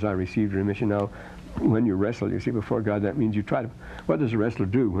God as I received remission. Now, when you wrestle, you see, before God, that means you try to, what does a wrestler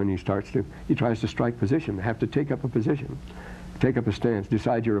do when he starts to, he tries to strike position, have to take up a position, take up a stance,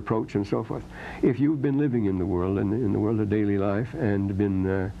 decide your approach and so forth. If you've been living in the world, and in the world of daily life, and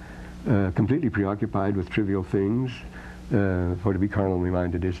been completely preoccupied with trivial things, for to be carnally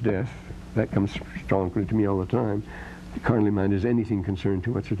minded is death. That comes strongly to me all the time. Carnally minded is anything concerned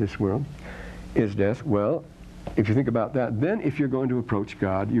to what's of this world, is death. Well, if you think about that, then if you're going to approach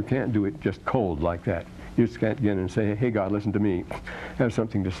God, you can't do it just cold like that. You just can't get in and say, hey God, listen to me, have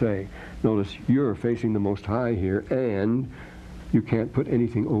something to say. Notice you're facing the Most High here, and you can't put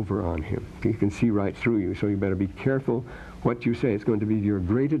anything over on him. He can see right through you, so you better be careful what you say. It's going to be your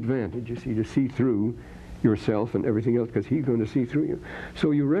great advantage, you see, to see through yourself and everything else, because he's going to see through you.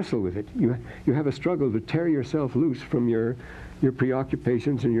 So you wrestle with it. You have a struggle to tear yourself loose from your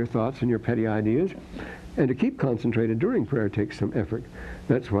preoccupations and your thoughts and your petty ideas. And to keep concentrated during prayer takes some effort.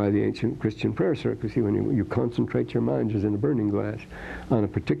 That's why the ancient Christian prayer circle, see, when you concentrate your mind as in a burning glass on a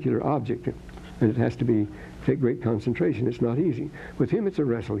particular object, and it has to take great concentration. It's not easy. With him, it's a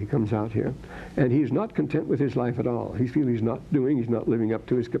wrestle. He comes out here, and he's not content with his life at all. He feels he's not living up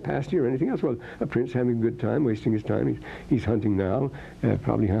to his capacity or anything else. Well, a prince having a good time, wasting his time. He's hunting now.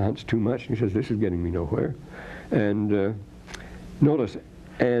 Probably hunts too much. And he says, this is getting me nowhere. And notice,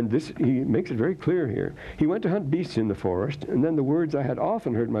 and this, he makes it very clear here. He went to hunt beasts in the forest, and then the words I had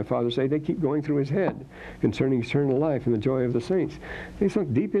often heard my father say, they keep going through his head concerning eternal life and the joy of the saints. They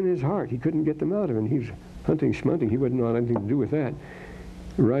sunk deep in his heart. He couldn't get them out of him. He was hunting, schmunting. He wouldn't want anything to do with that.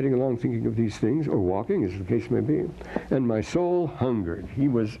 Riding along thinking of these things, or walking, as the case may be. And my soul hungered. He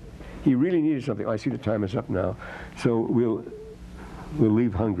really needed something. Oh, I see the time is up now. So we'll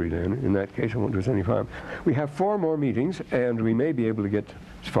leave hungry then. In that case, I won't do us any harm. We have 4 more meetings, and we may be able to get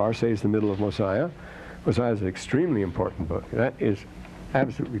as far, say, as the middle of Mosiah. Mosiah is an extremely important book. That is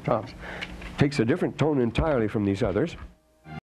absolutely tops. Takes a different tone entirely from these others.